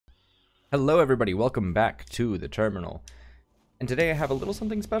Hello everybody, welcome back to the terminal. And today I have a little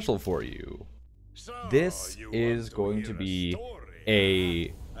something special for you. This is going to be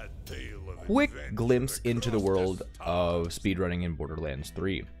a quick glimpse into the world of speedrunning in Borderlands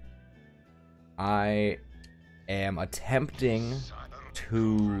 3. I am attempting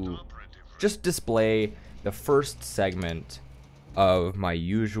to just display the first segment of my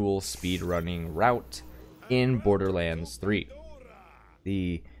usual speedrunning route in Borderlands 3.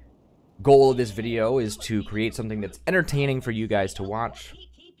 The goal of this video is to create something that's entertaining for you guys to watch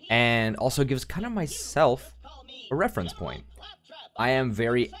and also gives kind of myself a reference point. I am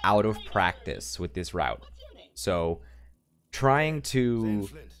very out of practice with this route, so trying to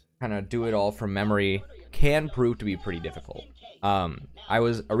kind of do it all from memory can prove to be pretty difficult. I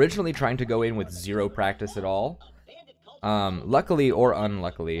was originally trying to go in with zero practice at all. Luckily or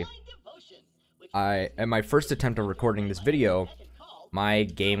unluckily, in my first attempt of recording this video, my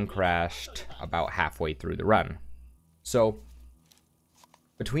game crashed about halfway through the run. So,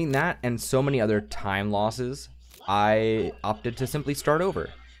 between that and so many other time losses, I opted to simply start over.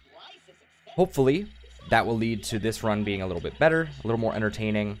 Hopefully, that will lead to this run being a little bit better, a little more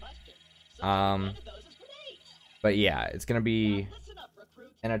entertaining. But yeah, it's going to be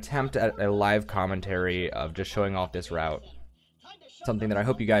an attempt at a live commentary of just showing off this route. Something that I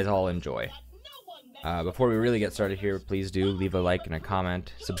hope you guys all enjoy. Before we really get started here, please do leave a like and a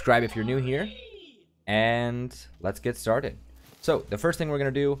comment. Subscribe if you're new here. And let's get started. So, the first thing we're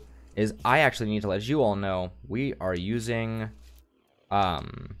going to do is I actually need to let you all know we are using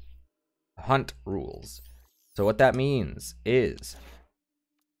hunt rules. So what that means is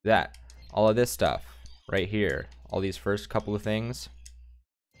that all of this stuff right here, all these first couple of things,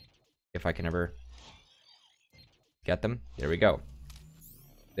 if I can ever get them, there we go.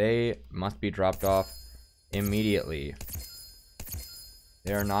 They must be dropped off immediately.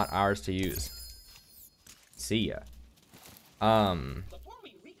 They are not ours to use. See ya.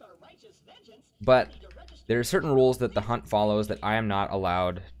 But there are certain rules that the hunt follows that I am not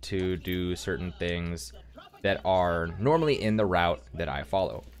allowed to do certain things that are normally in the route that I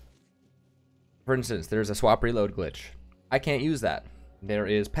follow. For instance, there's a swap reload glitch. I can't use that. There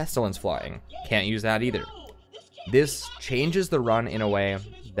is pestilence flying. Can't use that either. This changes the run in a way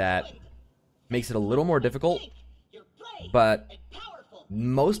that makes it a little more difficult, but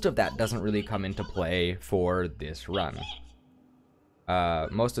most of that doesn't really come into play for this run.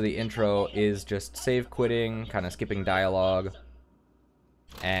 Most of the intro is just save quitting, kind of skipping dialogue,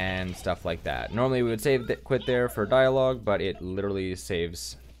 and stuff like that. Normally we would save quit there for dialogue, but it literally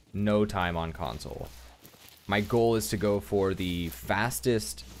saves no time on console. My goal is to go for the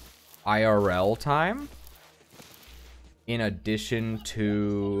fastest IRL time, in addition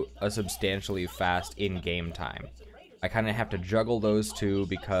to a substantially fast in-game time. I kind of have to juggle those two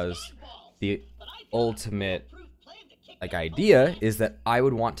because the ultimate idea is that I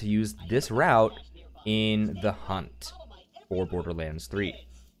would want to use this route in the hunt for Borderlands 3.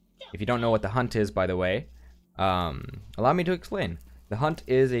 If you don't know what the hunt is, by the way, allow me to explain. The hunt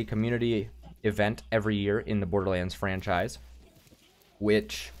is a community event every year in the Borderlands franchise,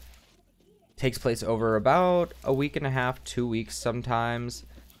 which takes place over about a week and a half, 2 weeks sometimes,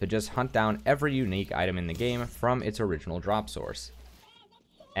 to just hunt down every unique item in the game from its original drop source.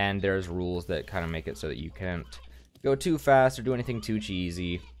 And there's rules that kind of make it so that you can't go too fast or do anything too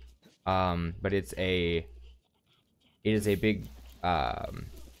cheesy. But it is a big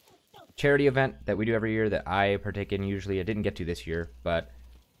charity event that we do every year that I partake in usually. I didn't get to this year, but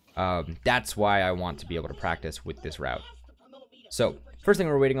that's why I want to be able to practice with this route. So, first thing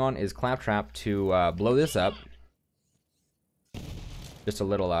we're waiting on is Claptrap to blow this up. Just a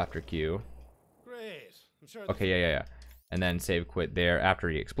little after Q. Great. I'm sure Okay, yeah. And then save quit there after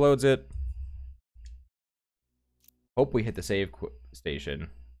he explodes it. Hope we hit the save station.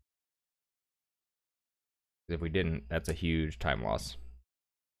 If we didn't, that's a huge time loss.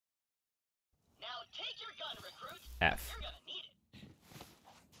 Now take your gun, recruit. F. You're gonna need it.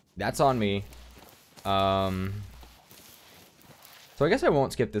 That's on me. So I guess I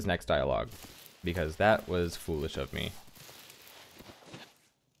won't skip this next dialogue, because that was foolish of me.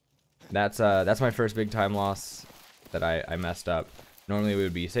 That's my first big time loss that I messed up. Normally we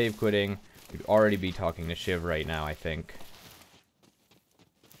would be save quitting. We'd already be talking to Shiv right now, I think.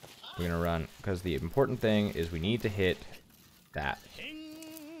 We're gonna run, because the important thing is we need to hit that.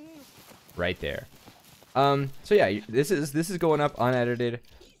 Right there. So yeah, this is going up unedited.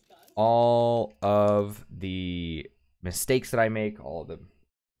 All of the mistakes that I make, all the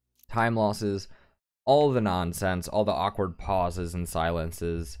time losses, all the nonsense, all the awkward pauses and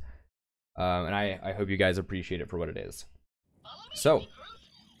silences, and I hope you guys appreciate it for what it is. So,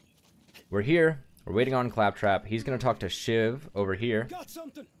 we're here. We're waiting on Claptrap. He's going to talk to Shiv over here. Got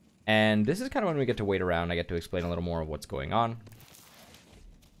something. And this is kind of when we get to wait around. I get to explain a little more of what's going on.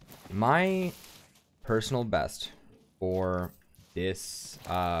 My personal best for this...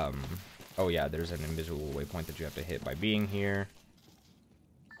 oh yeah, there's an invisible waypoint that you have to hit by being here.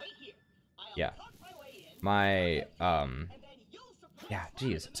 Yeah. My, yeah,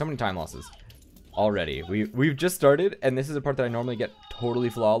 geez. So many time losses already. We've just started, and this is a part that I normally get totally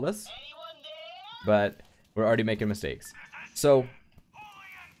flawless. But we're already making mistakes. So,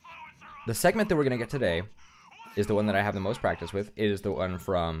 the segment that we're going to get today is the one that I have the most practice with. It is the one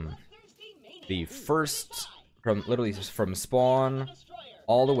from the first, literally from spawn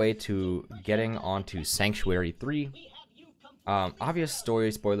all the way to getting onto Sanctuary 3. Obvious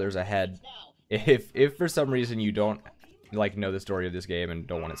story spoilers ahead. If for some reason you don't like know the story of this game and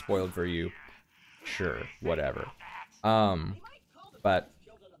don't want it spoiled for you, sure, whatever. But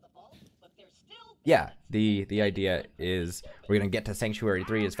yeah, the idea is we're gonna get to Sanctuary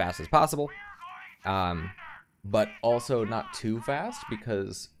 3 as fast as possible, but also not too fast,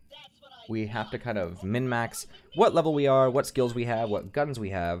 because we have to kind of min-max what level we are, what skills we have, what guns we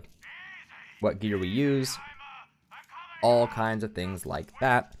have, what gear we use, all kinds of things like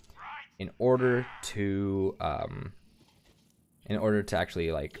that, in order to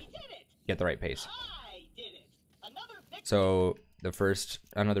actually like get the right pace. So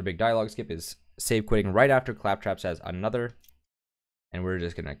another big dialogue skip is save quitting right after Claptrap says another, and we're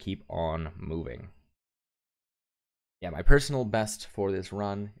just gonna keep on moving. Yeah, my personal best for this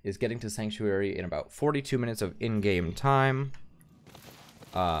run is getting to Sanctuary in about 42 minutes of in-game time,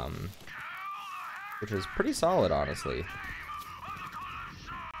 which is pretty solid, honestly.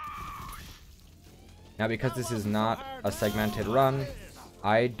 Now, because this is not a segmented run,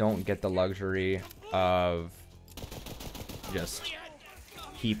 I don't get the luxury of just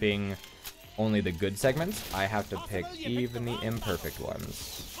keeping only the good segments. I have to pick even the imperfect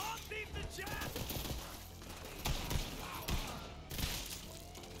ones.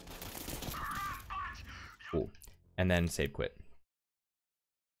 Cool. And then save quit. A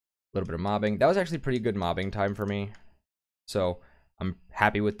little bit of mobbing. That was actually pretty good mobbing time for me, so I'm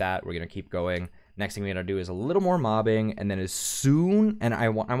happy with that. We're gonna keep going. Next thing we're gonna do is a little more mobbing, and then as soon, and I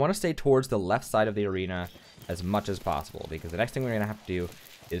want to stay towards the left side of the arena as much as possible, because the next thing we're gonna have to do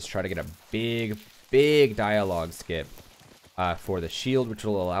is try to get a big dialogue skip for the shield, which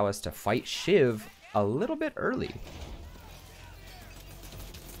will allow us to fight Shiv a little bit early.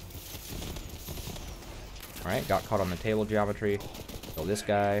 Alright, got caught on the table geometry. Kill this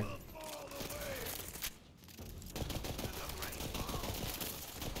guy.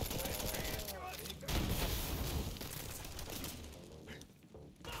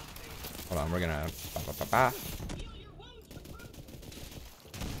 Hold on, we're gonna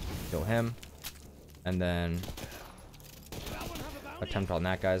kill him, and then attempt on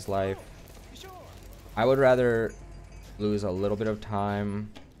that guy's life. I would rather lose a little bit of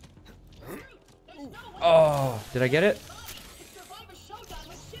time. Oh, did I get it?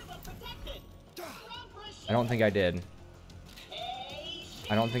 I don't think I did.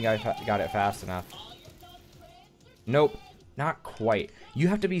 I don't think I got it fast enough. Nope, not quite. You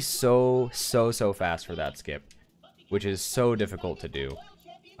have to be so fast for that skip, which is so difficult to do.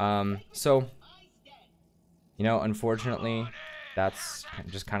 So, you know, unfortunately, that's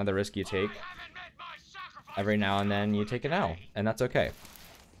just kind of the risk you take. Every now and then you take an L, and that's okay.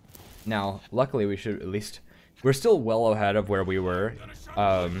 Now, luckily, we're still well ahead of where we were,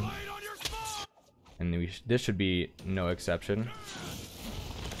 and this should be no exception.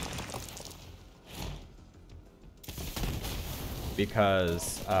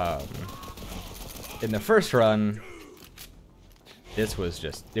 Because, in the first run, it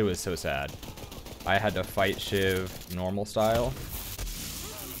was so sad. I had to fight Shiv normal style,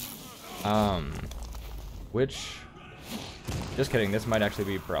 which, just kidding, this might actually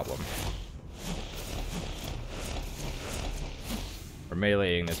be a problem. We're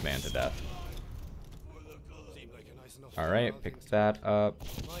meleeing this man to death. Alright, pick that up.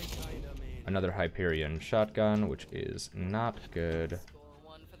 Another Hyperion shotgun, which is not good.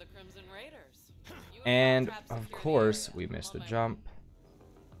 And, of course, we missed the jump.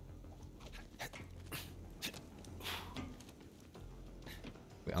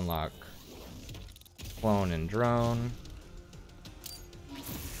 We unlock clone and drone.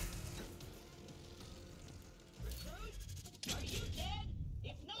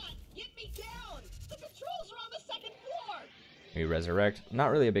 We resurrect. Not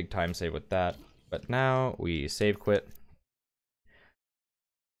really a big time save with that, but now we save quit.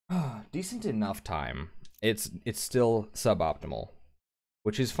 Decent enough time. It's still suboptimal.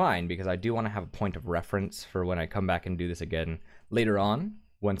 which is fine because I do want to have a point of reference for when I come back and do this again later on,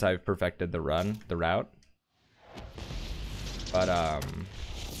 once I've perfected the route. But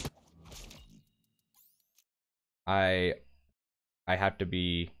I have to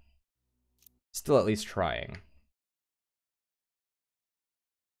be still at least trying.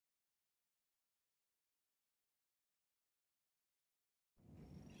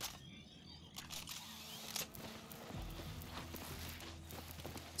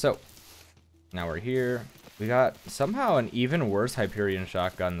 So, now we're here. We got somehow an even worse Hyperion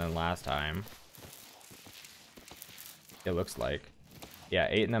shotgun than last time. It looks like. Yeah,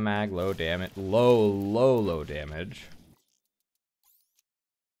 8 in the mag, low damage, low damage.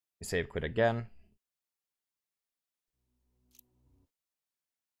 Save quit again.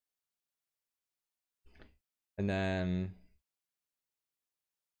 And then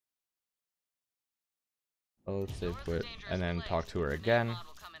let's save quit and then talk to her again.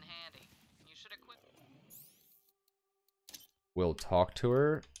 We'll talk to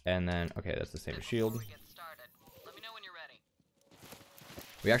her and then okay, that's the same shield.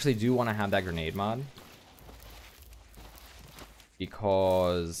 We actually do want to have that grenade mod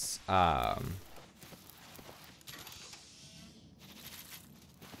because that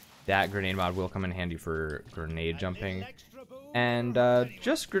grenade mod will come in handy for grenade jumping and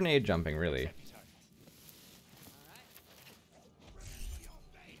just grenade jumping really. Hey,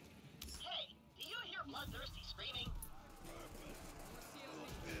 do you hear bloodthirsty screaming?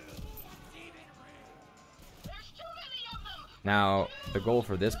 There's too many of them! Now, the goal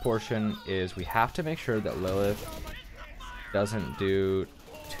for this portion is we have to make sure that Lilith doesn't do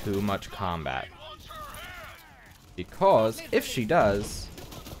too much combat. Because if she does,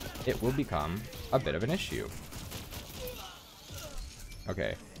 it will become a bit of an issue.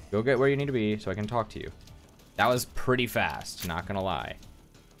 Okay, go get where you need to be so I can talk to you. That was pretty fast, not gonna lie.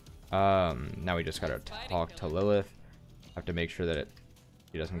 Now we just gotta talk to Lilith. Have to make sure that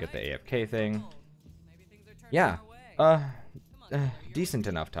she doesn't get the AFK thing. Yeah, decent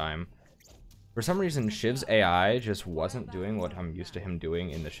enough time. For some reason, Shiv's AI just wasn't doing what I'm used to him doing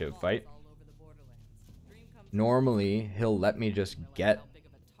in the Shiv fight. Normally, he'll let me just get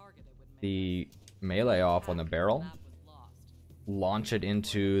the melee off on the barrel, launch it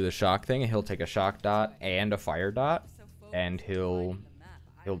into the shock thing, and he'll take a shock dot and a fire dot, and he'll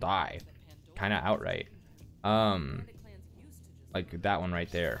die, kind of outright. Like that one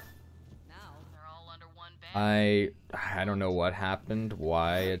right there. I don't know what happened,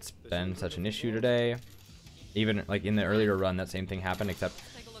 why it's been such an issue today. Even like in the earlier run, that same thing happened, except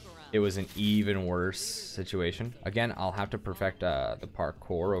it was an even worse situation. Again, I'll have to perfect the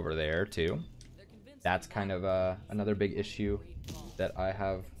parkour over there too. That's kind of another big issue that I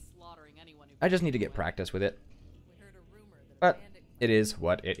have. I just need to get practice with it. But it is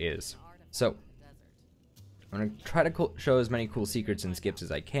what it is. So I'm gonna try to show as many cool secrets and skips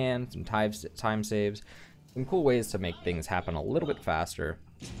as I can, some time saves, some cool ways to make things happen a little bit faster.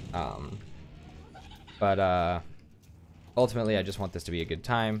 But ultimately, I just want this to be a good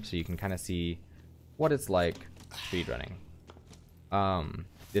time, so you can kind of see what it's like speedrunning.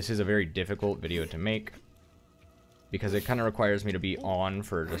 This is a very difficult video to make because it kind of requires me to be on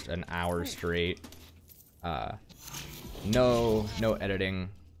for just an hour straight. No editing,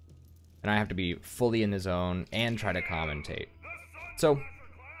 and I have to be fully in the zone and try to commentate. So,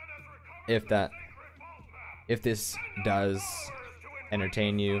 if this does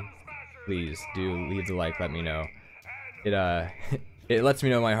entertain you, please do leave the like. Let me know. It lets me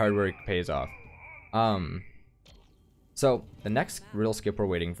know my hard work pays off. So the next real skip we're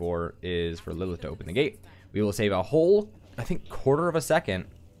waiting for is for Lilith to open the gate. We will save a whole, I think, quarter of a second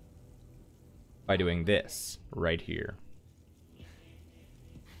by doing this right here.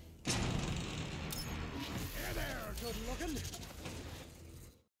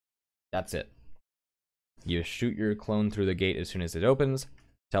 That's it. You shoot your clone through the gate as soon as it opens,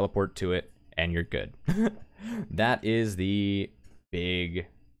 teleport to it, and you're good. That is the big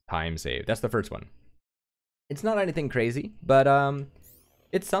time save. That's the first one. It's not anything crazy, but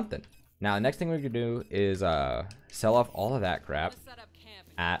it's something. Now, the next thing we can do is sell off all of that crap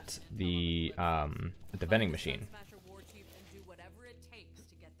at the vending machine.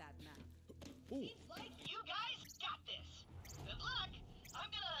 Seems like you guys got this. Good luck. I'm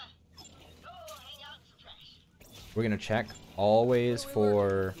gonna go hang out in some trash. We're gonna check always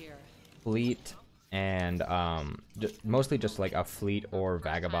for fleet and mostly just like a fleet or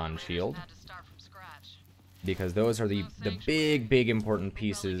vagabond shield, because those are the big important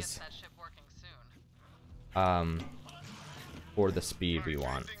pieces for the speed we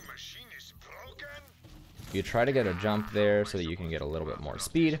want. You try to get a jump there so that you can get a little bit more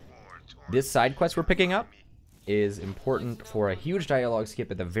speed. This side quest we're picking up is important for a huge dialogue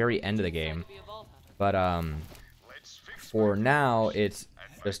skip at the very end of the game. But for now, it's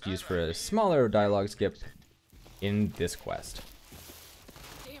just used for a smaller dialogue skip in this quest.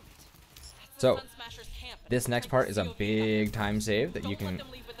 So, this next part is a big time save that you can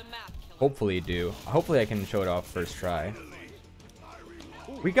hopefully do. Hopefully I can show it off first try.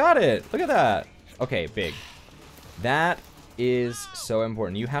 We got it! Look at that! Okay, big. That is so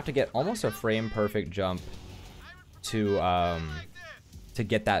important. You have to get almost a frame perfect jump to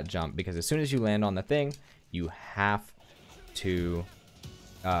get that jump, because as soon as you land on the thing, you have to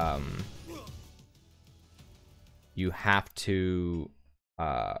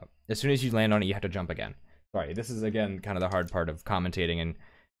as soon as you land on it, you have to jump again. Sorry, this is again kind of the hard part of commentating and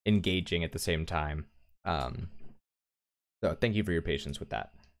engaging at the same time. So thank you for your patience with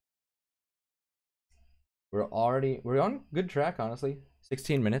that. We're on good track, honestly.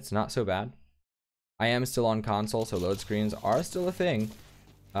 16 minutes, not so bad. I am still on console, so load screens are still a thing.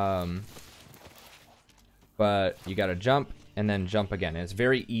 But you gotta jump and then jump again. And it's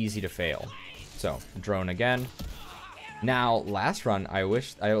very easy to fail. So drone again. Now last run, I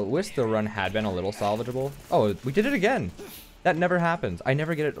wish the run had been a little salvageable. Oh, we did it again. That never happens. I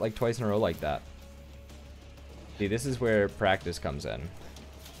never get it like twice in a row like that. See, this is where practice comes in.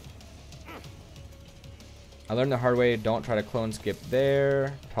 I learned the hard way. Don't try to clone skip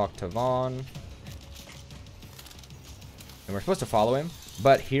there. Talk to Vaughn. And we're supposed to follow him.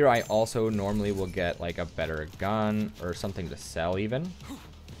 But here I also normally will get like a better gun or something to sell even.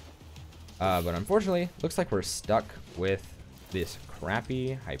 But unfortunately, looks like we're stuck with this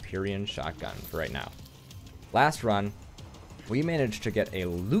crappy Hyperion shotgun for right now. Last run, we managed to get a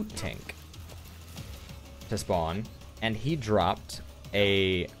loot tank to spawn, and he dropped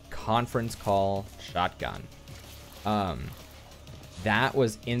a conference call shotgun. That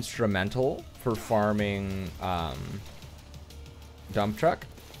was instrumental for farming dump truck.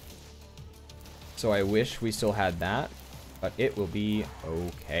 So I wish we still had that, but it will be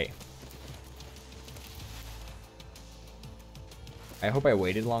okay. I hope I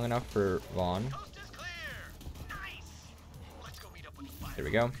waited long enough for Vaughn. There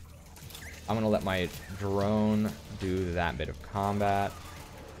we go. I'm gonna let my drone do that bit of combat.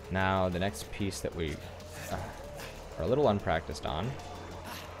 Now the next piece that we are a little unpracticed on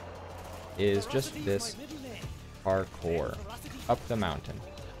is just this parkour up the mountain.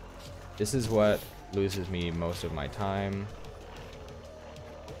 This is what loses me most of my time.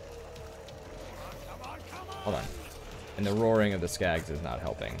 Hold on. And the roaring of the skags is not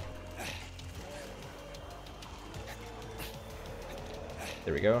helping.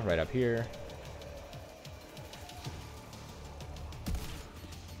 There we go, right up here.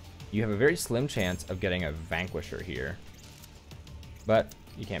 You have a very slim chance of getting a Vanquisher here, but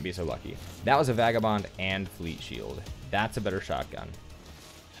you can't be so lucky. That was a Vagabond and Fleet Shield. That's a better shotgun.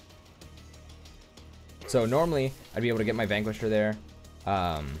 So normally, I'd be able to get my Vanquisher there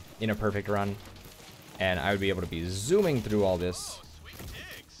in a perfect run, and I would be able to be zooming through all this.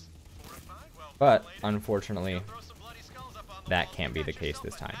 But unfortunately, that can't be the case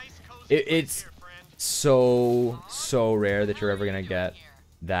this time. It's so rare that you're ever gonna get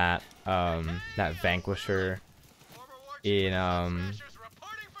that that Vanquisher in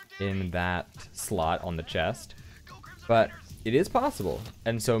that slot on the chest, but it is possible,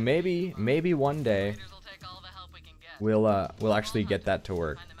 and so maybe one day we'll actually get that to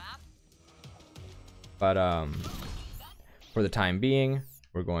work. But for the time being,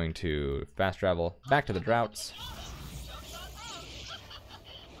 we're going to fast travel back to the droughts.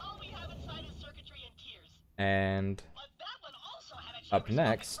 And up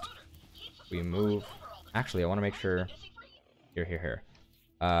next, we move. Actually, I want to make sure. Here.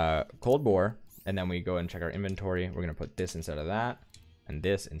 Cold Bore, and then we go and check our inventory. We're gonna put this instead of that, and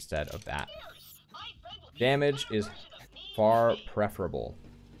this instead of that. Damage is far preferable.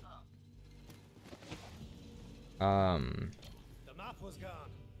 The map was gone,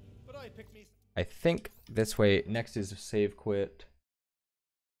 but I picked me. I think this way. Next is save quit.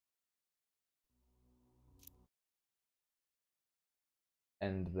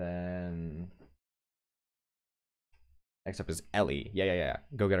 And then next up is Ellie. Yeah.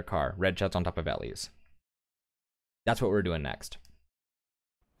 Go get a car. Red shuts on top of Ellie's. That's what we're doing next.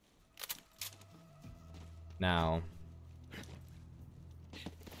 Now,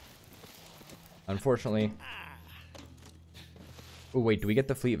 unfortunately. Oh wait, do we get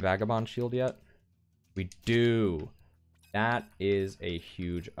the Fleet Vagabond shield yet? We do. That is a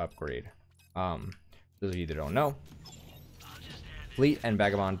huge upgrade. Those of you that don't know, Fleet and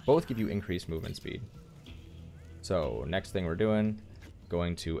Vagabond both give you increased movement speed. So next thing we're doing,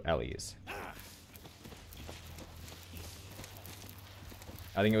 going to Ellie's.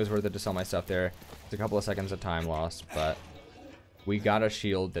 I think it was worth it to sell my stuff there. It's a couple of seconds of time lost, but we got a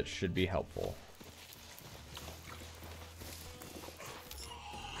shield that should be helpful.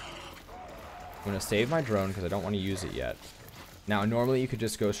 I'm going to save my drone because I don't want to use it yet. Now, normally you could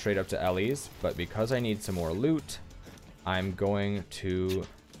just go straight up to Ellie's, but because I need some more loot, I'm going to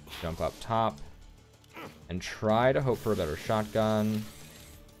jump up top and try to hope for a better shotgun.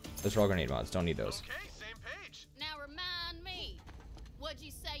 Those are all grenade mods. Don't need those. Okay, same page. Now remind me, what'd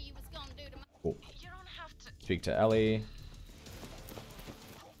you say you was gonna do to my... Cool. You don't have to. Speak to Ellie.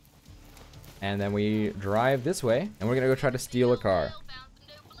 And then we drive this way, and we're going to go try to steal a car.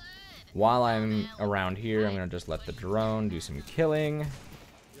 While I'm around here, I'm going to just let the drone do some killing.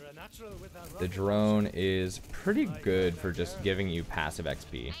 You're a natural with that The drone is pretty good for just giving you passive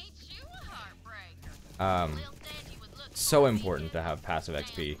XP. Ain't you a heartbreaker? Will said you was looking So for important me. to have passive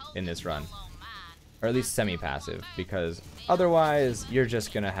XP in this run. All mine. Or at least semi-passive, because otherwise you're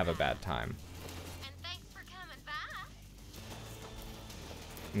just going to have a bad time. And thanks for coming by.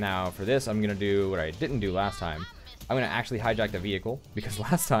 Now for this, I'm going to do what I didn't do last time. I'm going to actually hijack the vehicle, because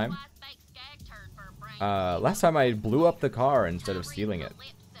last time I blew up the car instead of stealing it.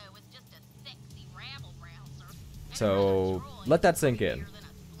 So let that sink in.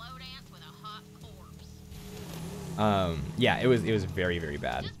 Yeah, it was very, very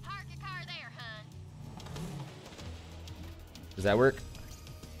bad. Does that work?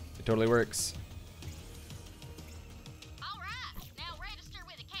 It totally works.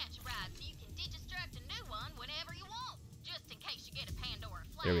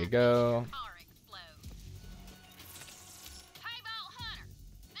 There we go.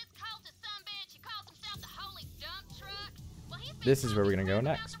 This is where we're gonna go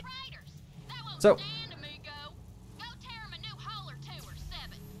next. So,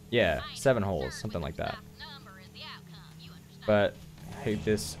 yeah, 7 holes, something like that. But hit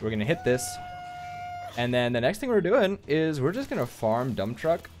this. We're gonna hit this, and then the next thing we're doing is we're just gonna farm dump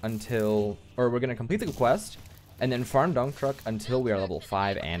truck until, or we're gonna complete the quest, and then farm dump truck until we are level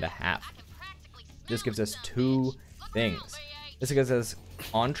 5.5. This gives us 2 things. This gets us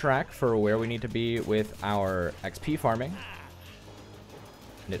on track for where we need to be with our XP farming.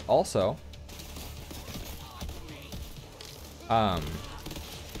 And it also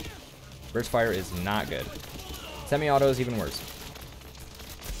burst fire is not good. Semi-auto is even worse.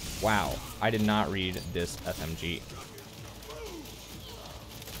 Wow, I did not read this SMG.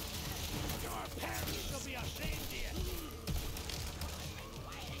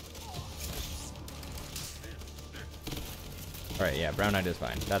 Alright, yeah, Brown Knight is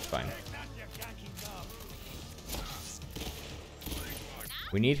fine. That's fine.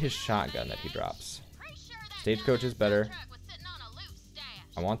 We need his shotgun that he drops. Stagecoach is better.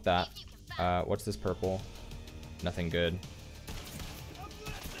 I want that. What's this purple? Nothing good.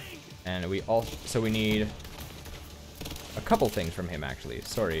 And we need a couple things from him, actually.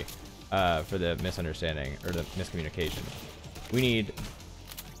 Sorry for the misunderstanding or the miscommunication. We need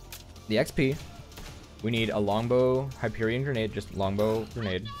the XP. We need a longbow Hyperion grenade, just longbow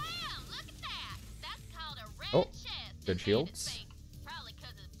grenade. Oh, good shields.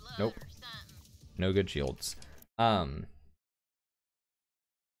 Nope. No good shields.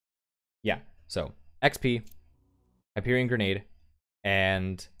 Yeah, so XP, Hyperion grenade,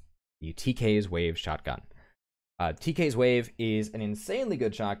 and the TK's Wave shotgun. TK's Wave is an insanely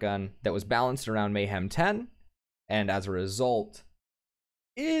good shotgun that was balanced around Mayhem 10, and as a result,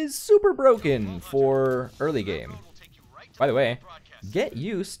 is super broken for early game. By the way, get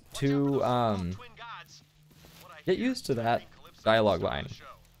used to that dialogue line.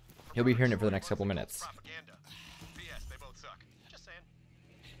 You'll be hearing it for the next couple minutes.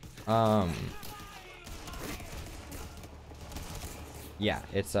 Yeah,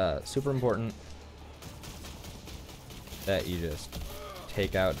 it's super important that you just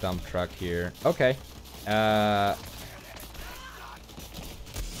take out dump truck here. Okay.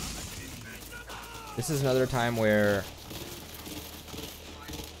 This is another time where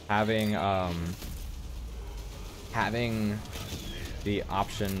having the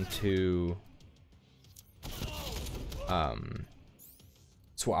option to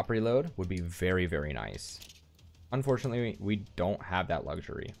swap reload would be very, very nice. Unfortunately, we don't have that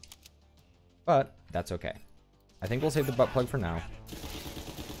luxury, but that's okay. I think we'll save the butt plug for now.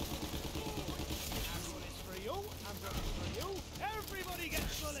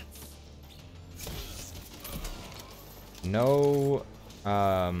 No,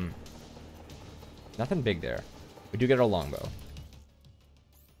 nothing big there. We do get a longbow,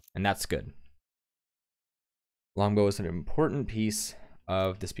 and that's good. Longbow is an important piece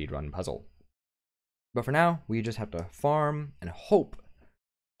of the speedrun puzzle. But for now, we just have to farm and hope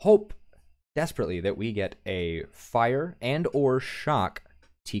desperately that we get a fire and or shock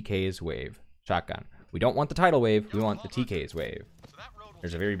TK's wave shotgun. We don't want the tidal wave, we want the TK's wave.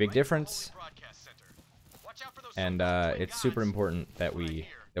 There's a very big difference, and it's super important that we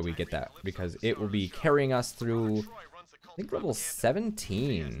get that, because it will be carrying us through. I think level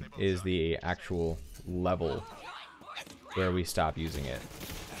 17 is the actual level where we stop using it.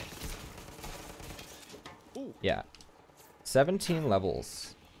 Yeah, 17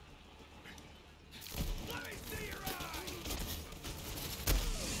 levels.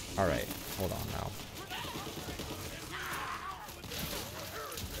 Alright, hold on now.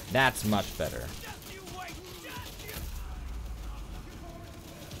 That's much better.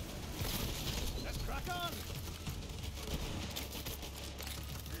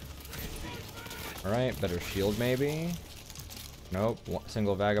 Alright, better shield maybe. Nope,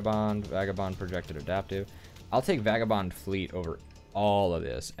 single Vagabond, Vagabond projected adaptive. I'll take Vagabond Fleet over all of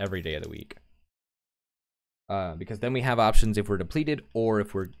this every day of the week. Because then we have options if we're depleted or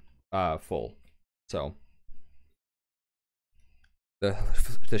if we're full. So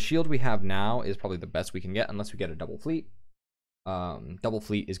the shield we have now is probably the best we can get unless we get a double fleet. Double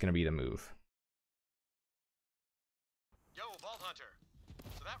fleet is going to be the move.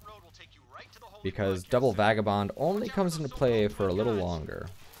 Because double Vagabond only comes into play for a little longer.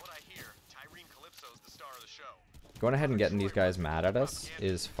 Going ahead and getting these guys mad at us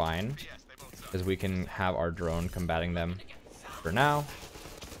is fine, because we can have our drone combating them for now.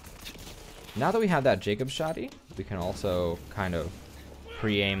 Now that we have that Jacob shotty, we can also kind of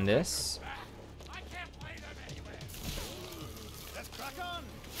pre-aim this.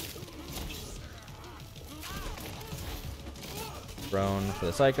 Drone for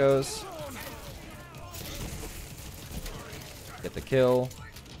the psychos. Get the kill.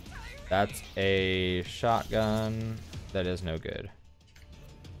 That's a shotgun. That is no good.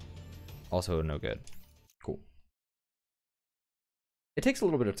 Also no good. Cool. It takes a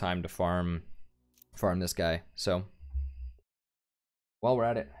little bit of time to farm this guy, so while we're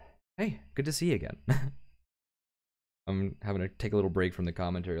at it, hey, good to see you again. I'm having to take a little break from the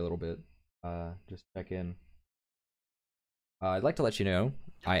commentary a little bit. Just check in. I'd like to let you know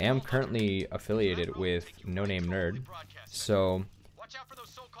I am currently affiliated with No Name Nerd, so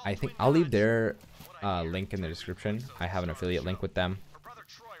I think I'll leave their link in the description. I have an affiliate link with them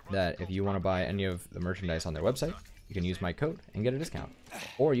that if you want to buy any of the merchandise on their website, you can use my code and get a discount,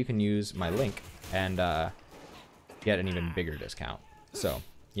 or you can use my link and get an even bigger discount. So,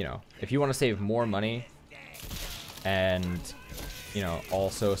 you know, if you want to save more money and, you know,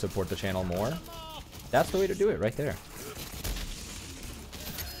 also support the channel more, that's the way to do it right there.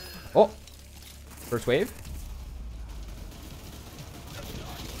 Oh, first wave.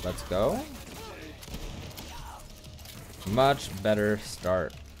 Let's go. Much better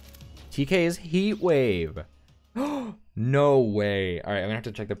start. TK's heat wave. No way. All right, I'm gonna have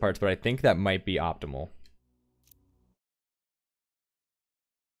to check the parts, but I think that might be optimal.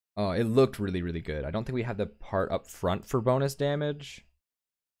 Oh, it looked really, really good. I don't think we have the part up front for bonus damage,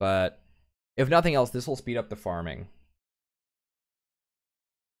 but if nothing else, this will speed up the farming.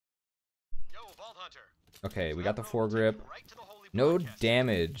 Okay, we got the foregrip. No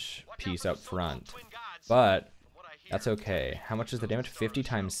damage piece up front, but that's okay. How much is the damage? 50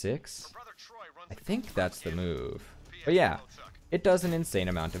 times 6? I think that's the move. But yeah, it does an insane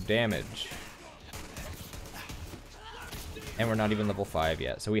amount of damage. And we're not even level 5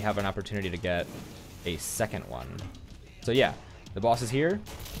 yet, so we have an opportunity to get a second one. So yeah, the boss is here.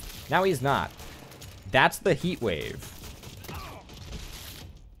 Now he's not. That's the heat wave.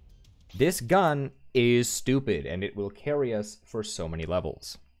 This gun is stupid, and it will carry us for so many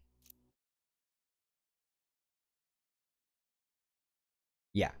levels.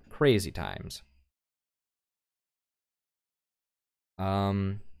 Yeah, crazy times.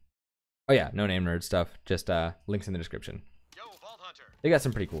 Oh yeah, No Name Nerd stuff. Just links in the description. They got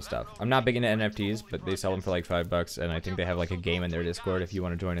some pretty cool stuff. I'm not big into NFTs, but they sell them for like $5, and I think they have like a game in their Discord if you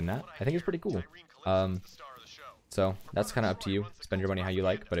want to join in that. I think it's pretty cool. So that's kind of up to you. Spend your money how you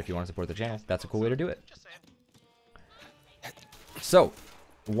like, but if you want to support the channel, that's a cool way to do it. So,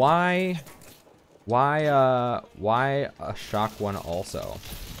 why a shock one also?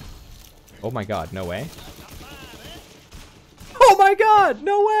 Oh my god, no way. Oh my god,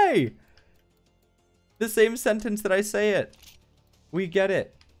 no way! The same sentence that I say it. We get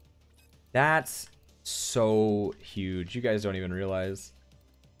it. That's so huge. You guys don't even realize.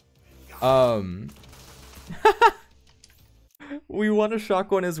 We want a shock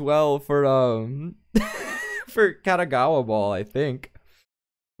one as well for for Katagawa Ball, I think.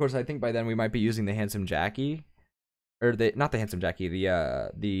 Of course, I think by then we might be using the Handsome Jackie. Or not the Handsome Jackie,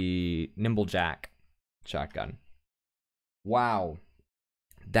 the Nimble Jack shotgun. Wow.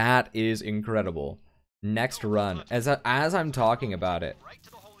 That is incredible. Next run. As I'm talking about it.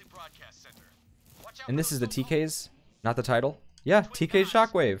 And this is the TK's, not the title. Yeah, TK's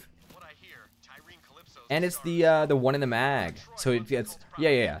Shockwave. And it's the one in the mag. So it gets,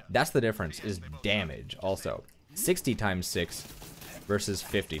 yeah. That's the difference, is damage also. 60 times 6 versus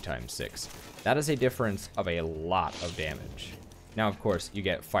 50 times 6. That is a difference of a lot of damage. Now, of course, you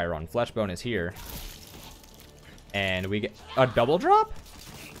get Fire on Flesh bonus here. And we get a double drop?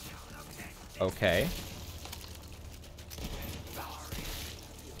 Okay.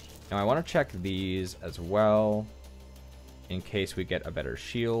 Now I want to check these as well, in case we get a better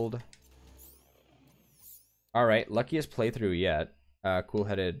shield. Alright, luckiest playthrough yet.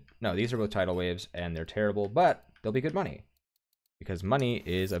 Cool-headed. No, these are both tidal waves, and they're terrible, but they'll be good money. Because money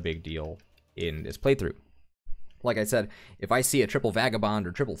is a big deal in this playthrough. Like I said, if I see a triple Vagabond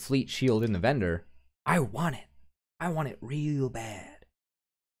or triple Fleet shield in the vendor, I want it. I want it real bad.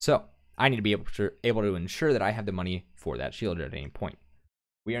 So, I need to be able to ensure that I have the money for that shield at any point.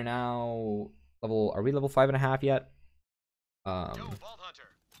 We are now are we level 5.5 yet?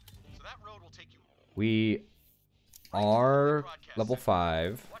 We are level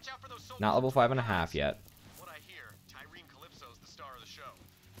 5, not level 5.5 yet.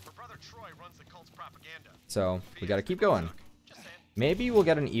 So we gotta keep going. Maybe we'll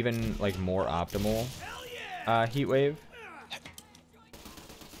get an even like more optimal heat wave.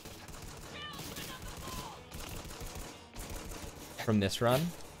 From this run.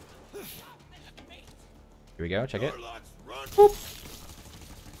 Here we go, check it. Whoop.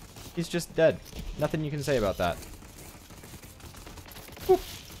 He's just dead. Nothing you can say about that. Whoop.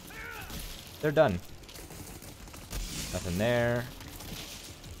 They're done. Nothing there.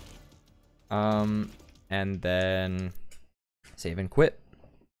 And then save and quit.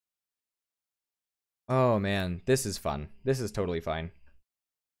 Oh man, this is fun. This is totally fine.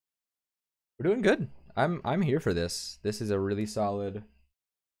 We're doing good. I'm here for this. This is a really solid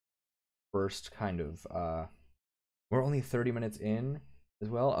first kind of we're only 30 minutes in as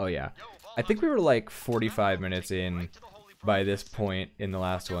well. Oh yeah. I think we were like 45 minutes in by this point in the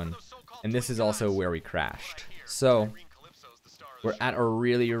last one. And this is also where we crashed. So we're at a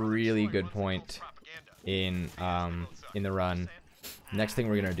really good point in the run. Next thing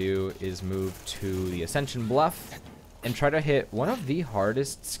we're gonna do is move to the Ascension Bluff and try to hit one of the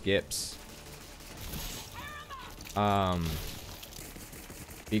hardest skips.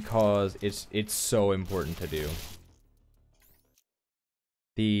 Because it's so important to do.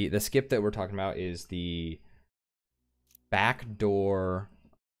 The skip that we're talking about is the back door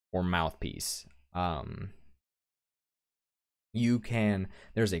or mouthpiece.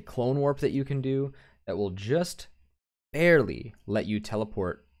 There's a clone warp that you can do that will just barely let you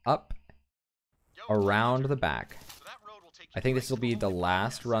teleport up around the back. I think this will be the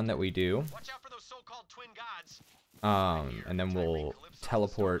last run that we do. And then we'll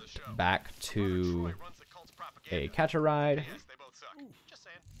teleport back to a catch-a-ride,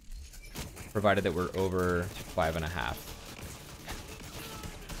 provided that we're over 5.5.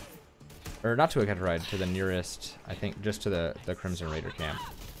 Or not to a catch-a-ride, to the nearest, I think just to the Crimson Raider camp.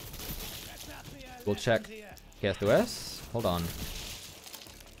 We'll check KS2S. Hold on.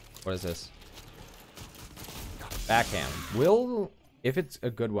 What is this? Backham. If it's a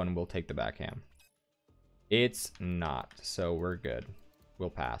good one, we'll take the backham. It's not, so we're good. We'll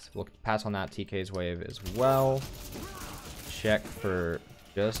pass. We'll pass on that TK's wave as well. Check for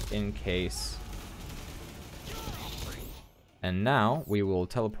just in case. And now we will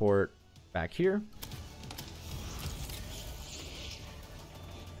teleport back here.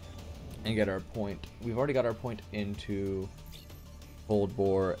 And get our point. We've already got our point into Cold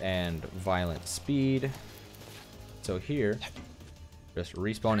Bore and Violent Speed. So here, just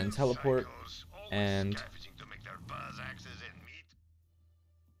respawn and teleport. And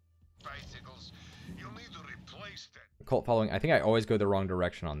cult following. I think I always go the wrong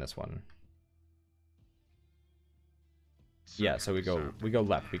direction on this one. Yeah, so we go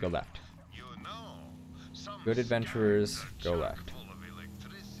left. We go left. Good adventurers go left.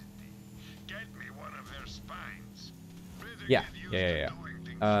 Yeah.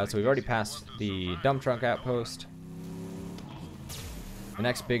 So we've already passed the dump trunk outpost. The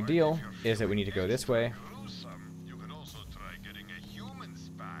next big deal is that we need to go this way.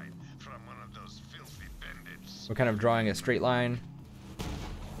 We're kind of drawing a straight line,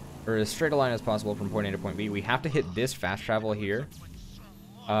 or as straight a line as possible from point A to point B. We have to hit this fast travel here,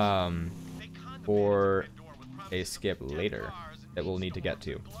 for a skip later that we'll need to get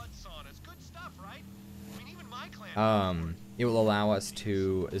to. It will allow us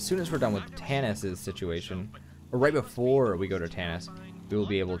to, as soon as we're done with Tanis's situation, or right before we go to Tanis, we will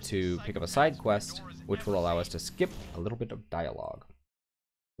be able to pick up a side quest, which will allow us to skip a little bit of dialogue.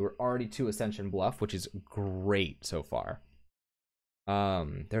 We're already to Ascension Bluff, which is great so far.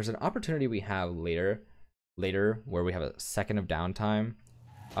 There's an opportunity we have later where we have a second of downtime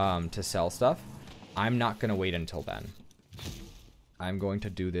to sell stuff. I'm not going to wait until then. I'm going to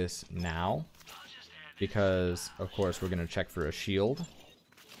do this now because, of course, we're going to check for a shield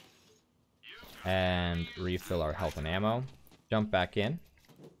and refill our health and ammo. Jump back in.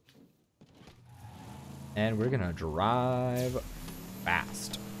 And we're going to drive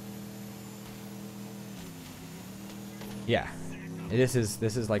fast. Yeah. This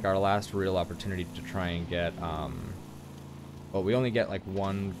is like our last real opportunity to try and get well, we only get like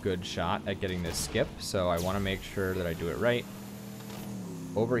one good shot at getting this skip, so I want to make sure that I do it right.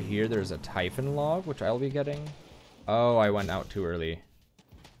 Over here there's a Typhon log, which I'll be getting. Oh, I went out too early.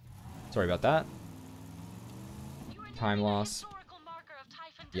 Sorry about that. Time loss.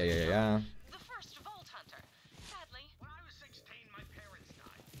 Yeah.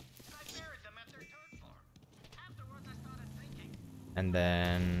 And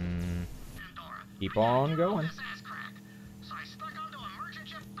then keep on going.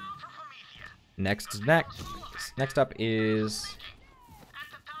 Next up is,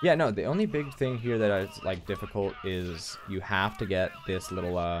 yeah, no, the only big thing here that is like difficult is you have to get this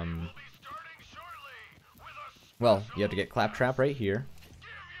little well, you have to get Claptrap right here.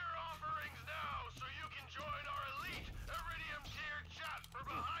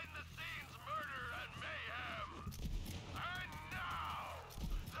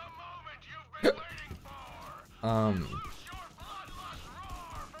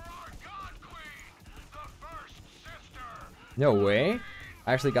 No way.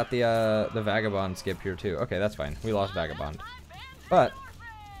 I actually got the Vagabond skip here too. Okay, that's fine. We lost Vagabond. But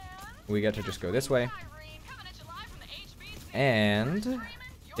we get to just go this way. And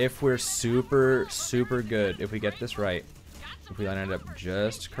if we're super good, if we get this right, if we line it up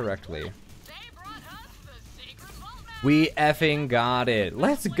just correctly, we effing got it.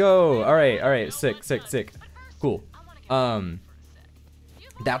 Let's go. All right. Sick. Cool.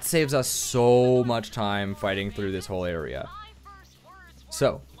 That saves us so much time fighting through this whole area.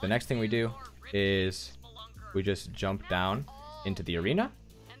 So the next thing we do is we just jump down into the arena.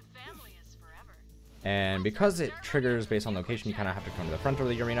 And because it triggers based on location, you kind of have to come to the front of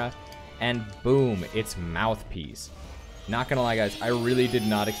the arena. And boom, it's Mouthpiece. Not gonna lie, guys, I really did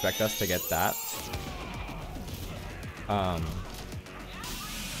not expect us to get that.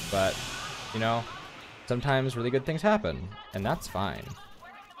 But, you know, sometimes really good things happen, and that's fine.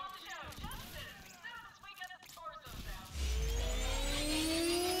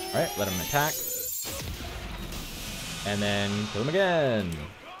 Alright, let him attack. And then kill him again.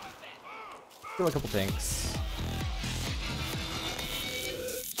 Kill a couple tanks.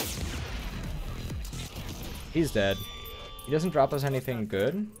 He's dead. He doesn't drop us anything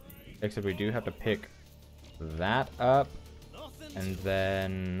good, except we do have to pick that up. And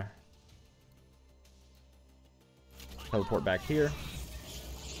then teleport back here.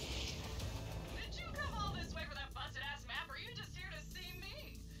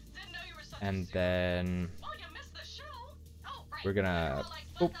 And then we're gonna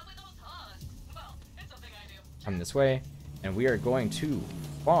come this way, and we are going to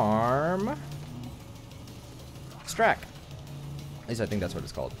farm Strack. At least I think that's what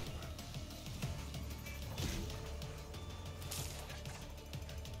it's called.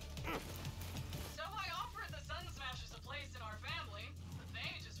 So I offered the Sun Smashers a place in our family, but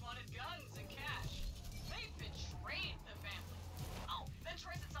they just wanted guns and cash. They betrayed the family. Oh, then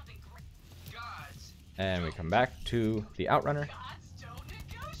Troy said something great. Gods. And we come back to the Outrunner. Gods don't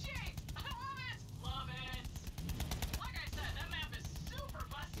negotiate. I love it. Like I said, that map is super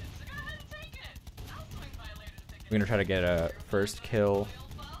busted, so go ahead and take it. I'll swing by later to pick it. We're gonna try to get a first kill.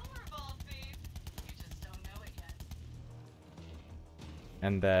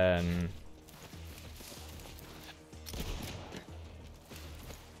 And then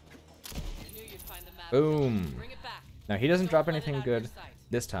boom. Now he doesn't drop anything good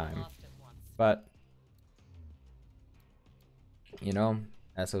this time, but you know,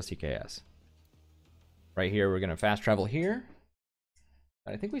 SOCKS. Right here, we're gonna fast travel here.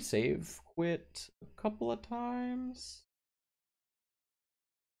 I think we save quit a couple of times.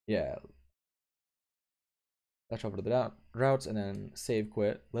 Yeah. Let's over to the routes and then save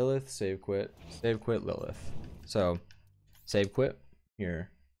quit Lilith, save quit Lilith. So save quit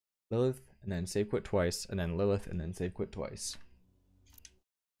here, Lilith, and then save quit twice, and then Lilith, and then save quit twice.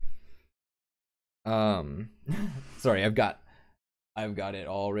 Sorry, I've got it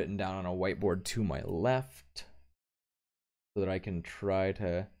all written down on a whiteboard to my left so that I can try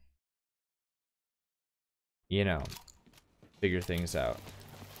to, you know, figure things out.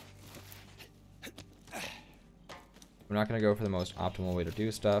 I'm not gonna go for the most optimal way to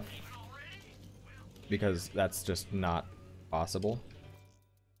do stuff because that's just not possible.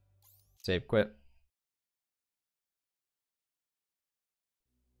 Save quit.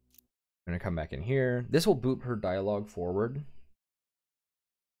 I'm gonna come back in here. This will boot her dialogue forward.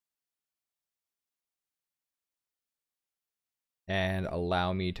 And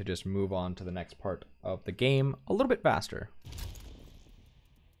allow me to just move on to the next part of the game a little bit faster.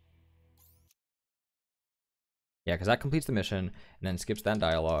 Yeah, because that completes the mission and then skips that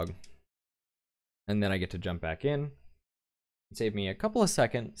dialogue. And then I get to jump back in. Save me a couple of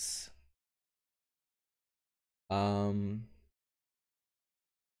seconds. And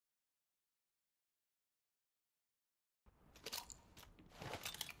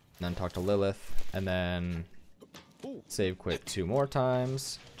then talk to Lilith, and then save quit 2 more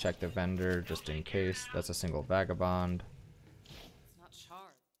times. Check the vendor just in case that's a single vagabond. It's not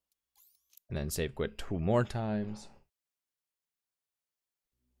sharp. And then save quit 2 more times.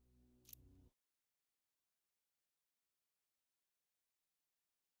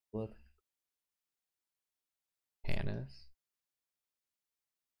 Lilith. Hannes.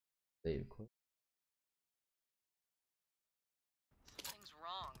 Save quit. Something's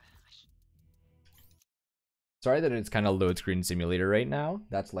wrong. Sorry that it's kind of load screen simulator right now.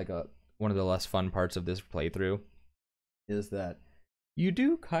 That's like one of the less fun parts of this playthrough, is that you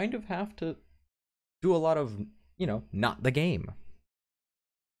do kind of have to do a lot of, you know, not the game.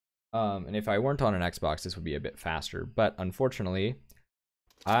 And if I weren't on an Xbox, this would be a bit faster, but unfortunately,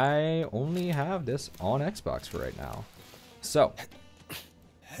 I only have this on Xbox for right now. So,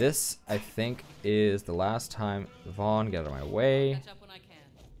 this, I think, is the last time. Vaughn, get out of my way. Catch up when I can.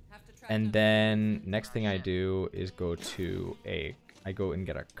 Have to track And down then next thing I do is go to I go and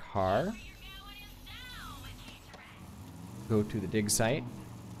get a car. Go to the dig site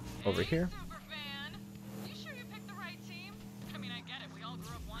over here. Superfan, you sure you picked the right team? I mean, I get it. We all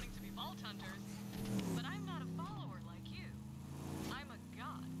grew up wanting to be vault hunters, but I'm not a follower like you. I'm a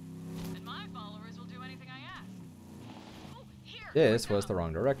god, and my followers will do anything I ask. Oh, here. This was the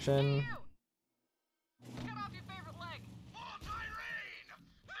wrong direction. Cut off your favorite leg.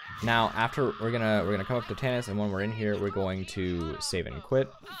 Now after we're gonna come up to Tannis, and when we're in here, we're going to save and quit.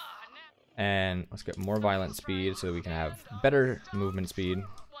 And let's get more violent speed so that we can have better movement speed. 1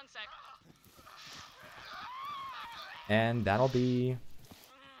 sec. And that'll be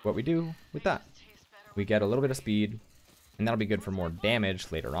what we do with that. We get a little bit of speed, and that'll be good for more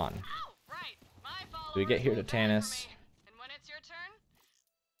damage later on. Oh, right. My So we get here to followers will Tannis. for me. And when it's your turn,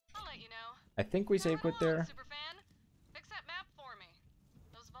 I'll let you know. I think we save quit there. Superfan, fix that map for me.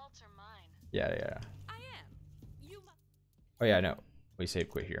 Those vaults are mine. Yeah. I am. You must. Oh yeah, no. We save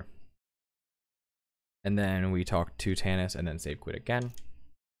quit here. And then we talk to Tannis and then save quit again.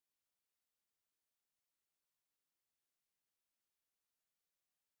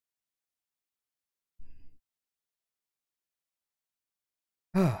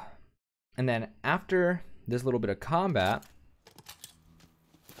 And then after this little bit of combat,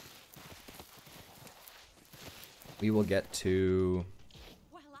 we will get to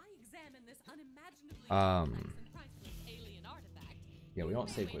While I examine this unimaginably complex and priceless alien artifact, yeah, we don't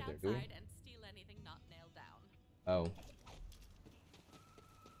save quit there, do we? outside and steal anything not nailed down. Oh.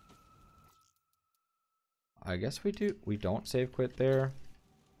 I guess we do. We don't save quit there.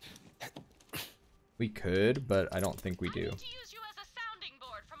 We could, but I don't think we do. I need to use you as a sounding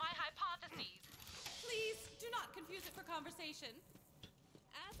board for my hypotheses. Please do not confuse it for conversation.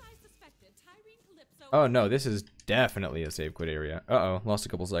 As I suspected, Tyrene Calypso. Oh no, this is definitely a save quit area. Uh-oh, lost a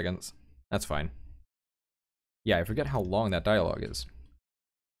couple seconds. That's fine. Yeah, I forget how long that dialogue is.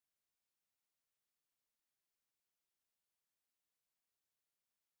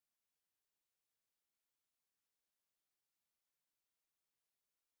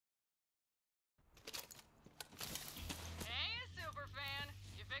 Hey, Superfan,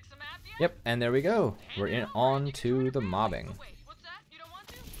 you fix the map yet? Yep, and there we go. We're in on to the mobbing. Oh, wait, what's that? You don't want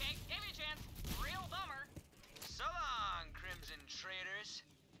to? Okay, give me a chance. Real bummer. So long, Crimson Traitors.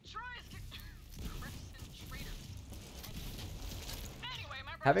 Try Crimson Traitors. Anyway,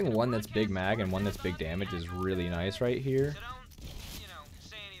 my brother's Having gonna one that's big broadcast mag and one that's big about damage the is actual really death. nice right here. So don't, you know,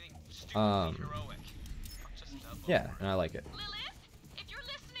 say anything stupid or heroic. Just Yeah, and I like it. Lilith, if you're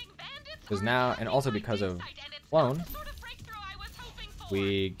listening, bandits Because are now, and attacking also my because dig of site, and it's not Clone, the sort of breakthrough I was hoping for.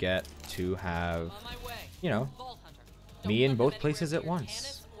 we get to have, On my way. you know, Vault Hunter. me in Don't both let them places at anywhere near once.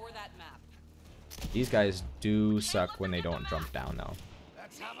 Tannis or that map. These guys do suck when they don't jump down, though.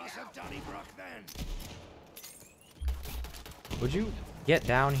 Let's have us a Donnybrook then. Would you get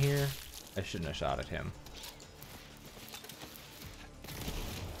down here? I shouldn't have shot at him.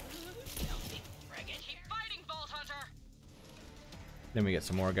 Fighting Vault Hunter. Then we get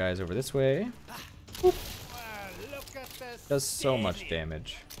some more guys over this way. Well, look at this. Does so much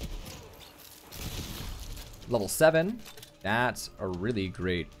damage. Level 7. That's a really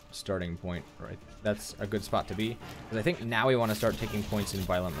great starting point. Right, that's a good spot to be. Because I think now we want to start taking points in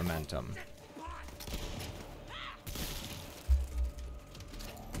violent momentum.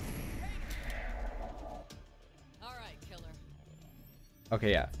 All right, killer.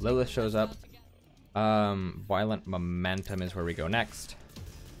 Okay, yeah. Lilith shows up. Violent momentum is where we go next.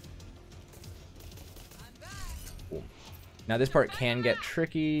 Cool. Now this part can get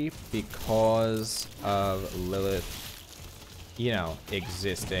tricky because of Lilith, you know,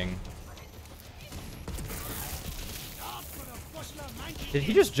 existing. Did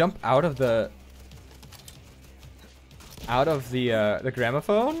he just jump out of the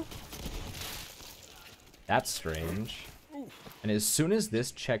gramophone? That's strange. And as soon as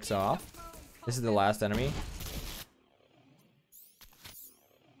this checks off, this is the last enemy,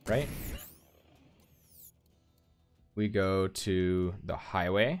 right? We go to the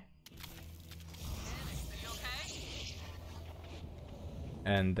highway.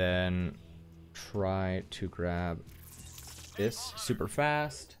 And then try to grab this super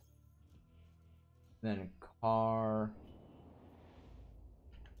fast. Then car.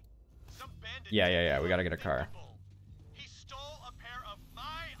 Yeah, we gotta get a car. He stole a pair of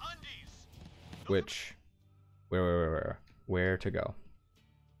my undies. Which, where to go?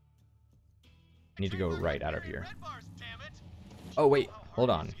 I need to go right out of here. Red bars, damn it. Oh wait, hold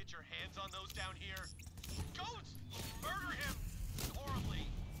on. Get your hands on those down here. Goats, murder him horribly.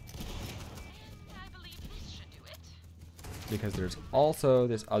 And I believe this should do it. Because there's also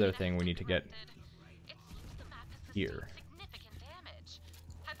this other thing we need to get It seems the map has here. sustained significant damage.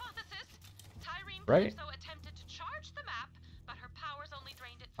 Hypothesis: Tyrene Right? Calypso attempted to charge the map, but her powers only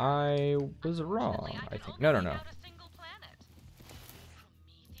drained it. I was wrong, Unfortunately, I can think. only No. make out a single planet.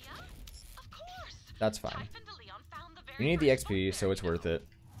 Promethea? Of course. That's fine. Typhon de Leon found the very We need the first XP, vault so it's there, worth you know. it.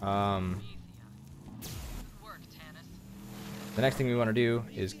 Good work, Tannis. The next thing we want to do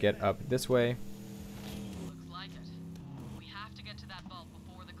is get up this way. Looks like it. We have to get to that vault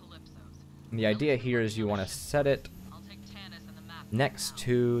before the Calypsos. And the idea here is you want to set it I'll take Tannis and the map next now.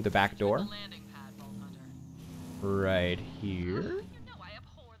 to the back The door. landing pad, Vault Hunter. Right here. You know I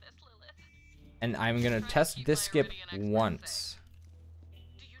abhor this, Lilith. And I'm going to test this skip once. Do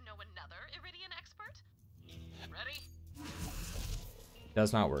you know another Iridian expert? Ready?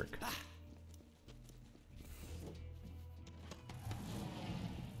 Does not work.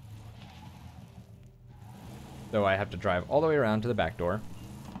 So I have to drive all the way around to the back door,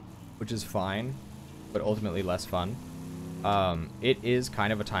 which is fine, but ultimately less fun. It is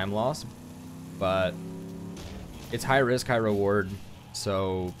kind of a time loss, but it's high risk, high reward,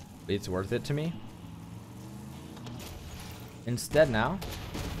 so it's worth it to me. Instead now,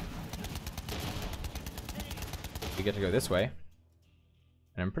 we get to go this way,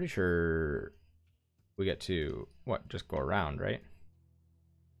 and I'm pretty sure we get to, what, just go around, right?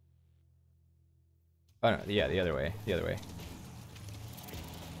 Oh no, yeah, the other way,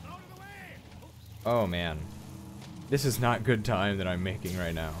 Oh man, this is not good time that I'm making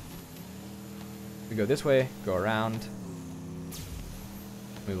right now. We go this way, go around.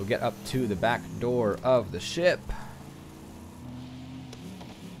 We will get up to the back door of the ship.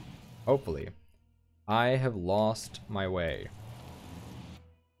 Hopefully. I have lost my way.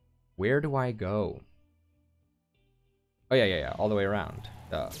 Where do I go? Oh yeah, all the way around.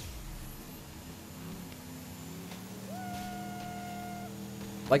 Duh.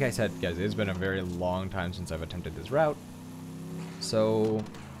 Like I said, guys, it's been a very long time since I've attempted this route, so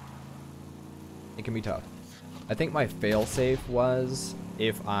it can be tough. I think my failsafe was,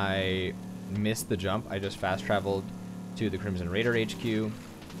 if I missed the jump, I just fast traveled to the Crimson Raider HQ,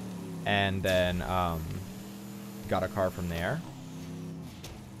 and then got a car from there.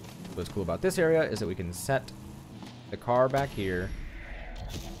 What's cool about this area is that we can set the car back here.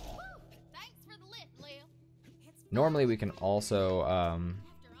 Thanks for the lift, Lil. Normally we can also After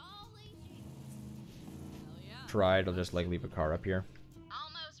all these years. try to just like leave a car up here.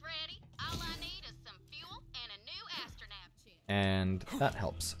 Almost ready. All I need is some fuel and a new astronaut chip. And that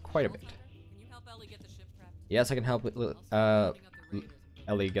helps quite a bit. Can you help Ellie get the ship prepped? Yes, I can help I'll start setting up the raiders.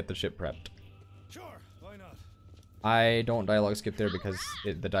 Ellie get the ship prepped. Sure, why not? I don't dialogue skip there because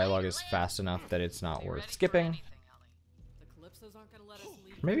the dialogue is fast enough that it's not worth skipping. The Calypsos aren't gonna let us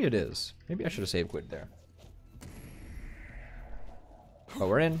leave. Maybe it is. Maybe I should have saved quit there. But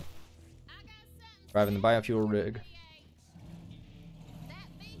we're in. Driving the biofuel rig. That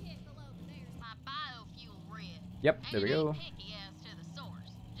vehicle over there's my biofuel rig. Yep, there we go. Picky as to the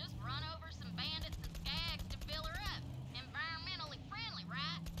source. Just run over some bandits and skags to fill her up. Environmentally friendly,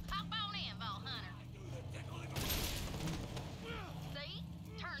 right? Hop on in, Vault Hunter. See?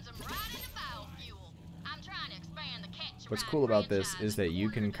 Turns them right into biofuel. I'm trying to expand the catch. What's cool about this is that you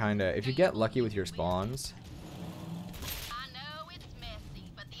can kind of, if you get lucky with your spawns, I know it's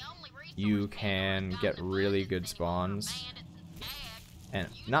messy, but the only you can get really good spawns and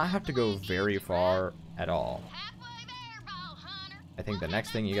not have to go very far at all. I think the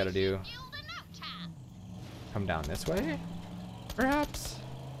next thing you gotta do, come down this way, perhaps?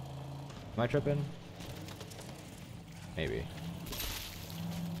 Am I tripping? Maybe.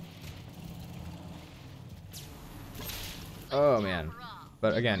 Oh man.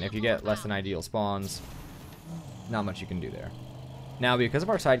 But again, if you get less than ideal spawns, not much you can do there. Now, because of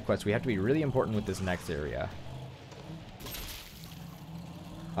our side quests, we have to be really important with this next area.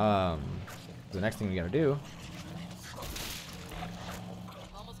 The next thing we gotta do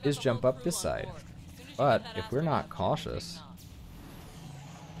is jump up this side. But if we're not cautious,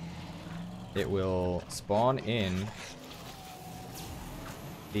 it will spawn in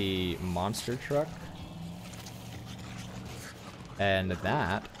the monster truck. And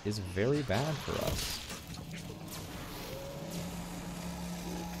that is very bad for us.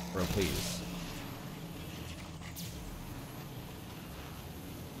 Bro, please.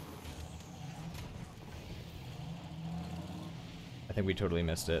 I think we totally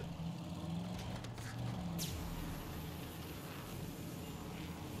missed it.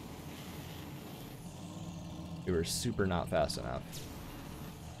 We were super not fast enough.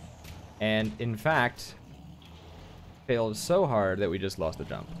 And in fact, failed so hard that we just lost the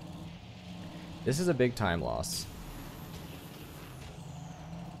jump. This is a big time loss.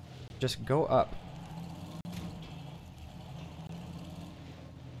 Just go up.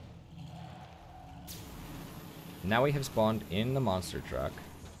 Now we have spawned in the monster truck,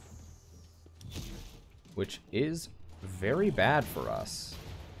 which is very bad for us.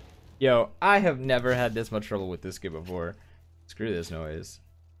 Yo, I have never had this much trouble with this skip before. Screw this noise.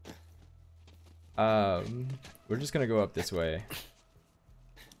 We're just gonna go up this way.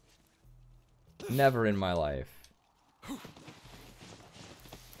 Never in my life.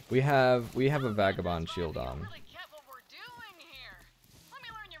 We have a vagabond shield on.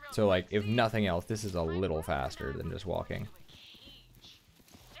 So like, if nothing else, this is a little faster than just walking.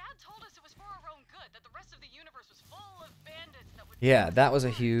 Yeah, that was a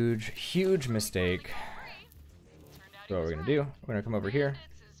huge, huge mistake. So what we're gonna do, we're gonna come over here.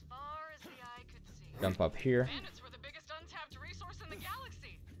 Jump up here. Bandits were the biggest untapped resource in the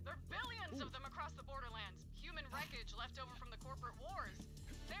galaxy. There are billions of them across the Borderlands. Human wreckage left over from the corporate wars.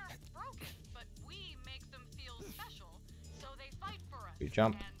 They're broken, but we make them feel special, so they fight for us We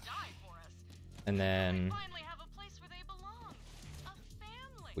jump. and die for us. And then They finally have a place where they belong. A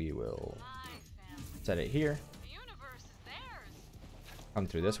family. we will My family. set it here. The universe is theirs. Come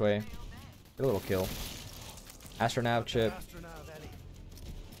through this way. They obey. Get a little kill. Astronav chip.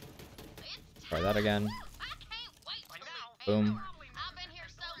 Try that again. I can't wait to meet Boom. people. I've been here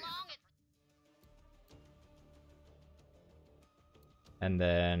so long, it's And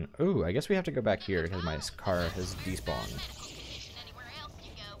then, ooh, I guess we have to go back here because my car has despawned. medication anywhere else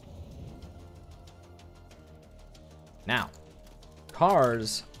you go. Now,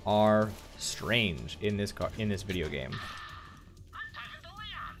 cars are strange in this video game. I'm talking to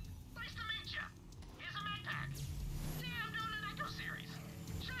Leon. Nice to meet you. Here's a med pack. See, I'm doing an Echo series.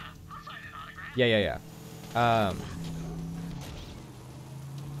 Sure, I'll sign an autograph. Yeah.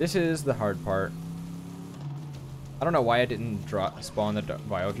 This is the hard part. I don't know why I didn't spawn the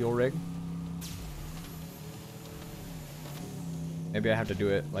biofuel rig. Maybe I have to do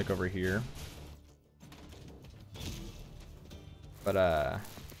it like over here. But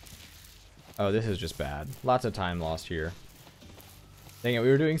oh, this is just bad. Lots of time lost here. Dang it, we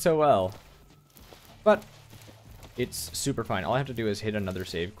were doing so well. But it's super fine. All I have to do is hit another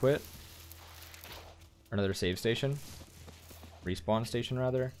save quit. Or another save station. Respawn station,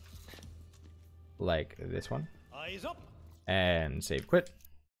 rather. Like this one. Eyes up. And save quit.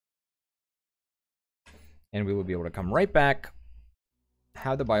 And we will be able to come right back.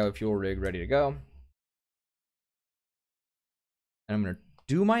 Have the biofuel rig ready to go. And I'm going to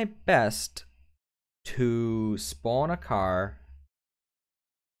do my best to spawn a car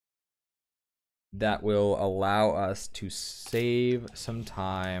that will allow us to save some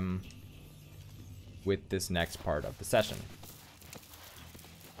time with this next part of the session.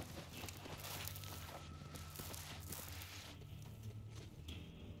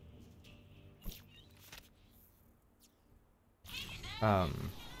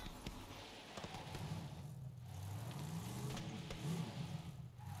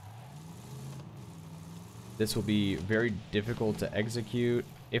 This will be very difficult to execute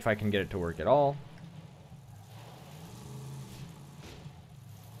if I can get it to work at all.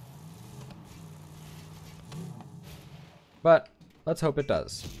 But let's hope it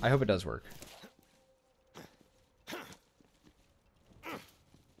does. I hope it does work.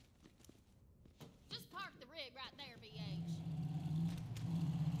 Just park the rig right there, BH.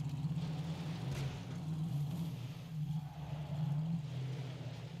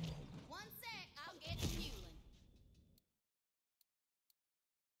 One sec, I'll get fueling.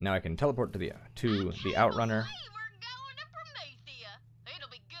 Now I can teleport to the outrunner. Hey, we're going to Promethea. It'll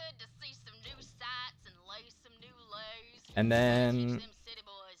be good to see some new sights and lay some new lays. And then Teach them city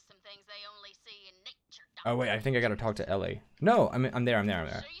boys some things they only see in nature. oh wait, I think I gotta talk to Ellie. No, I'm there.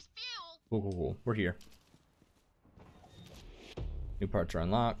 She's fuel. Cool. We're here. New parts are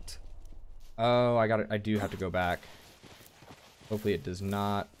unlocked. Oh, I do have to go back. Hopefully it does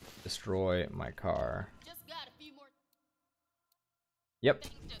not destroy my car. Just got a few more Yep.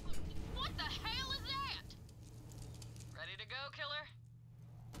 things to... What the hell is that? Ready to go, killer?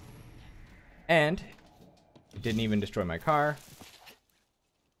 And it didn't even destroy my car.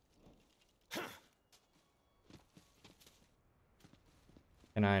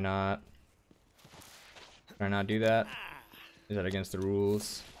 Can I not do that? Is that against the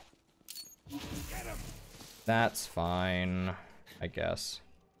rules? That's fine, I guess.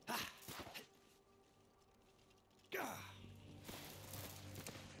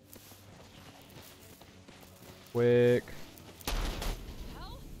 Quick.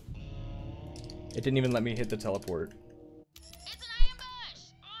 It didn't even let me hit the teleport. It's an ambush!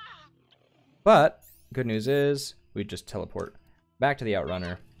 But good news is we just teleport back to the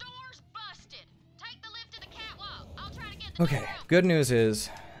outrunner. Door's busted. Take the lift to the catwalk. I'll try to get the Okay, door open. good news is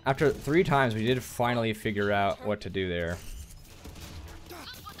after 3 times we did finally figure out what to do there. Look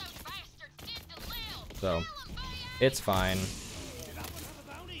what those bastards did to Lil. So Kill 'em, BH. it's fine.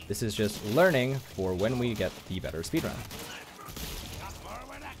 This is just learning for when we get the better speedrun.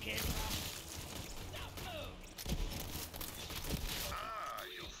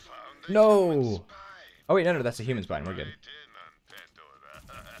 No! Oh wait, no, that's a human spine. We're good.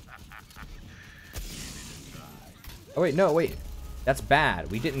 Oh wait, no, wait. That's bad.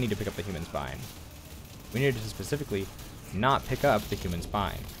 We didn't need to pick up the human spine. We needed to specifically not pick up the human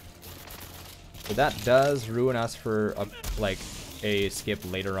spine. So that does ruin us for a skip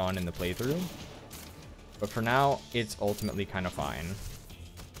later on in the playthrough. But for now, it's ultimately kind of fine.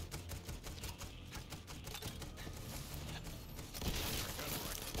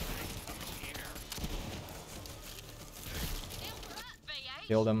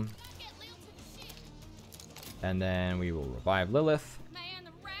 Killed him. Get Lil to the ship. And then we will revive Lilith. Man,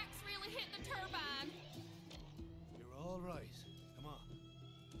 the rack's really hitting the turbine. You're all right. Come on.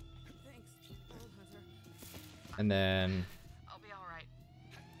 Thanks, Old Hunter. And then I'll be all right.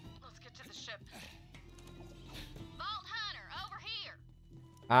 Let's get to the ship. Vault Hunter, over here.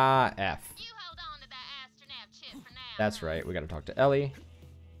 F. You hold on to that astronaut chip for now. That's right. We gotta talk to Ellie.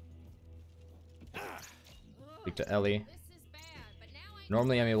 Speak to Ellie. This is bad, but now I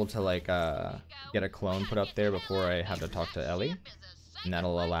Normally I'm able to get a clone put up there before I have to talk to Ellie. And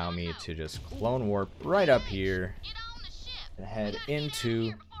that'll allow me to just clone warp right up here get on the ship. and head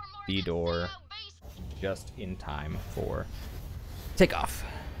into the door just in time for takeoff.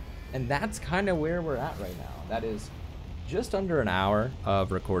 And that's kind of where we're at right now. That is just under an hour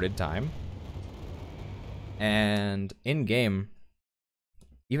of recorded time. And in game,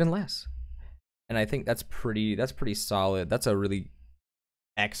 even less. And I think that's pretty solid. That's a really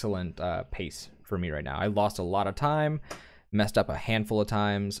excellent pace for me right now. I lost a lot of time, messed up a handful of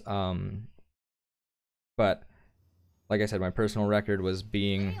times. But like I said, my personal record was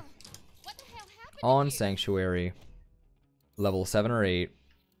being What the hell happened on here? Sanctuary level 7 or 8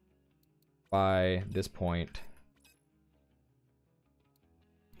 by this point.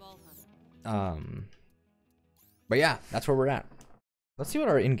 Vault Hunter. But yeah, that's where we're at. Let's see what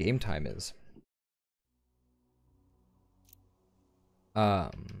our in-game time is.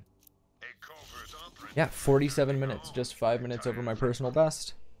 Yeah, 47 minutes, just 5 minutes over my personal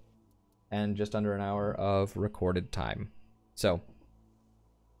best, and just under an hour of recorded time. So,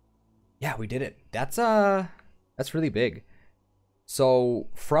 yeah, we did it. That's really big. So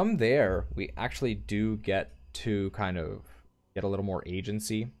from there, we actually do get to kind of get a little more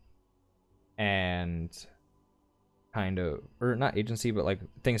agency and kind of, or not agency, but like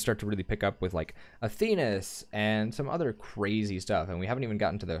things start to really pick up with like Athenas and some other crazy stuff. And we haven't even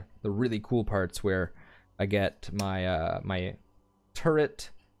gotten to the really cool parts where I get my my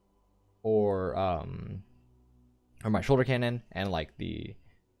turret or my shoulder cannon and like the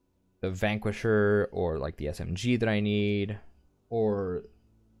Vanquisher or like the SMG that I need or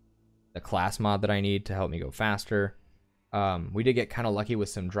the class mod that I need to help me go faster. We did get kind of lucky with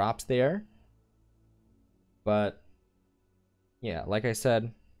some drops there, but yeah, like I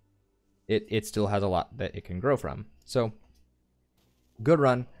said, it still has a lot that it can grow from. So good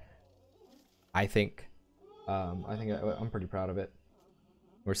run, I think. I'm pretty proud of it.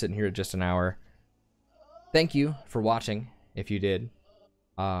 We're sitting here at just an hour. Thank you for watching. If you did,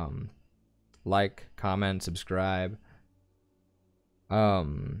 like, comment, subscribe.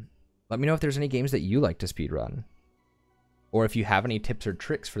 Let me know if there's any games that you like to speedrun, or if you have any tips or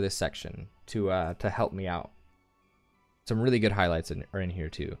tricks for this section to help me out. Some really good highlights are in here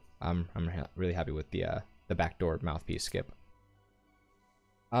too. I'm really happy with the backdoor mouthpiece skip.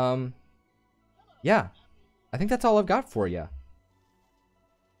 Yeah, I think that's all I've got for you.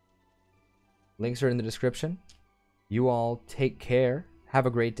 Links are in the description. You all take care. Have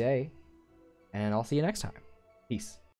a great day, and I'll see you next time. Peace.